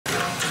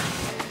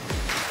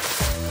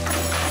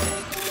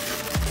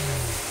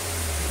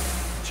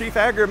Chief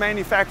Agri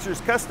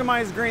manufactures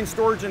customized grain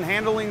storage and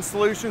handling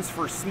solutions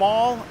for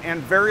small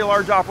and very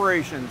large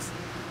operations.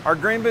 Our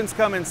grain bins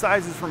come in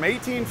sizes from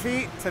 18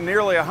 feet to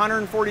nearly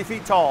 140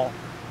 feet tall.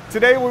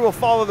 Today we will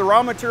follow the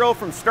raw material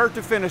from start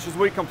to finish as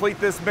we complete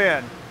this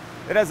bin.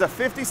 It has a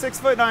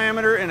 56-foot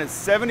diameter and is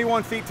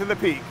 71 feet to the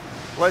peak.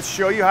 Let's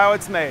show you how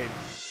it's made.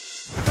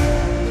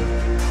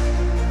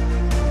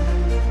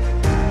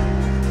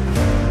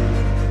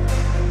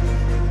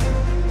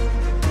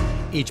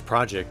 Each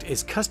project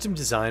is custom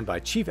designed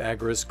by Chief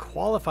Agri's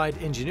qualified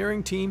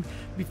engineering team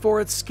before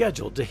it's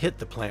scheduled to hit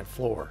the plant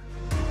floor.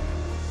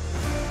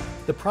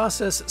 The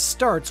process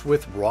starts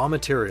with raw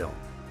material.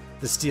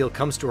 The steel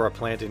comes to our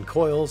plant in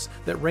coils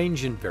that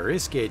range in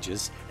various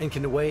gauges and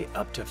can weigh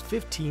up to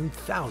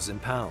 15,000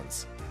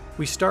 pounds.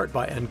 We start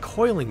by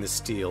uncoiling the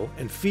steel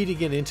and feeding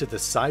it into the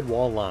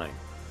sidewall line.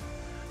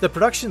 The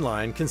production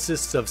line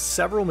consists of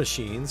several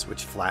machines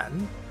which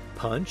flatten,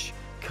 punch,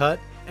 cut,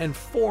 and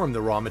form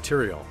the raw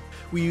material.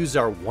 We use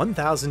our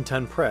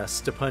 1,000-ton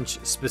press to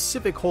punch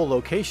specific hole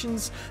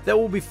locations that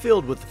will be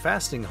filled with the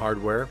fastening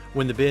hardware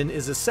when the bin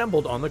is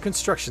assembled on the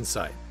construction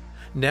site.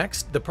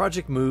 Next, the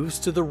project moves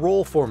to the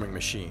roll forming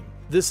machine.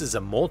 This is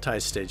a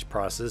multi-stage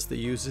process that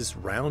uses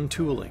round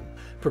tooling.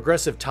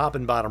 Progressive top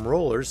and bottom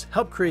rollers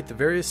help create the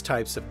various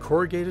types of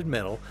corrugated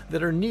metal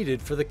that are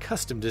needed for the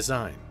custom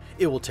design.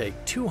 It will take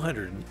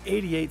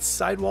 288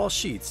 sidewall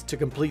sheets to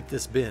complete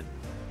this bin.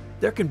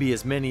 There can be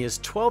as many as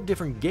 12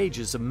 different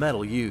gauges of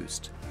metal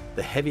used.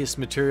 The heaviest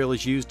material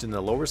is used in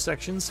the lower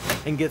sections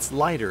and gets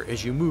lighter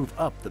as you move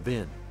up the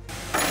bin.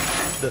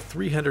 The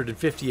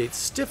 358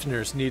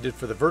 stiffeners needed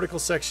for the vertical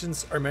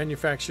sections are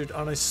manufactured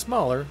on a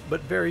smaller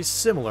but very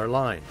similar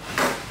line.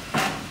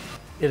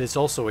 It is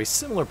also a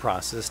similar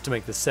process to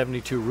make the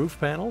 72 roof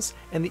panels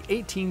and the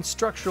 18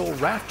 structural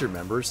rafter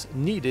members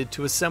needed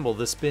to assemble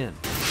this bin.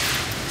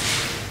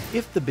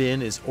 If the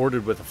bin is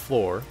ordered with a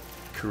floor,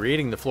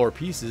 creating the floor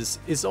pieces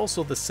is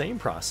also the same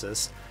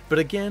process, but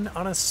again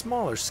on a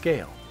smaller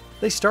scale.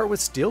 They start with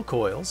steel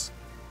coils,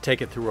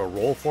 take it through a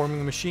roll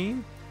forming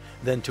machine,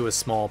 then to a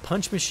small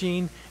punch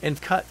machine,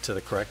 and cut to the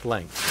correct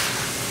length.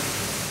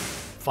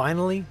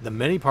 Finally, the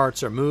many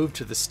parts are moved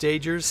to the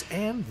stagers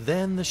and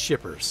then the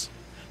shippers.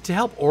 To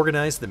help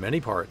organize the many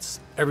parts,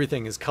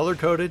 everything is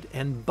color-coded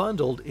and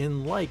bundled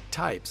in like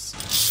types.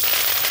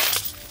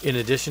 In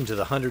addition to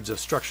the hundreds of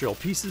structural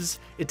pieces,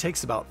 it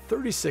takes about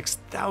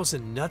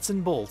 36,000 nuts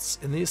and bolts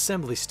in the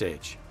assembly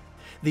stage.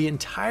 The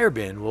entire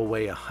bin will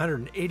weigh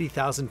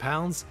 180,000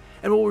 pounds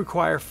and will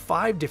require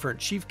 5 different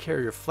Chief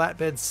Carrier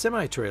flatbed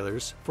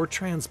semi-trailers for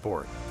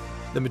transport.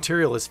 The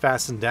material is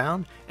fastened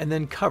down and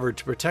then covered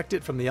to protect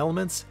it from the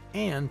elements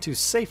and to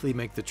safely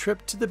make the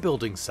trip to the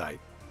building site.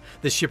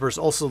 The shippers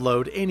also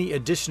load any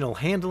additional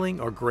handling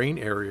or grain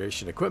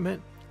aeration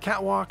equipment,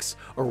 catwalks,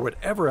 or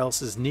whatever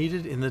else is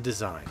needed in the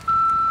design.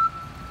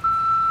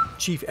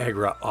 Chief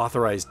Agri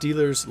authorized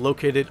dealers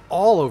located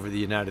all over the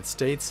United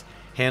States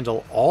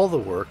handle all the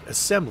work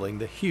assembling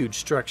the huge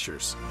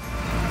structures.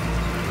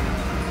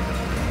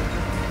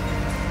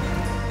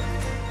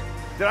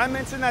 Did I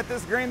mention that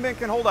this grain bin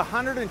can hold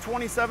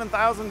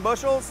 127,000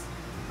 bushels?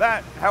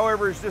 That,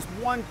 however, is just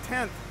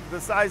 1/10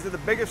 the size of the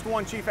biggest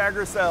one Chief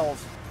Agri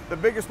sells. The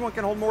biggest one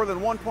can hold more than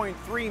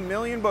 1.3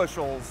 million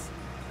bushels,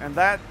 and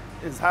that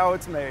is how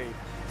it's made.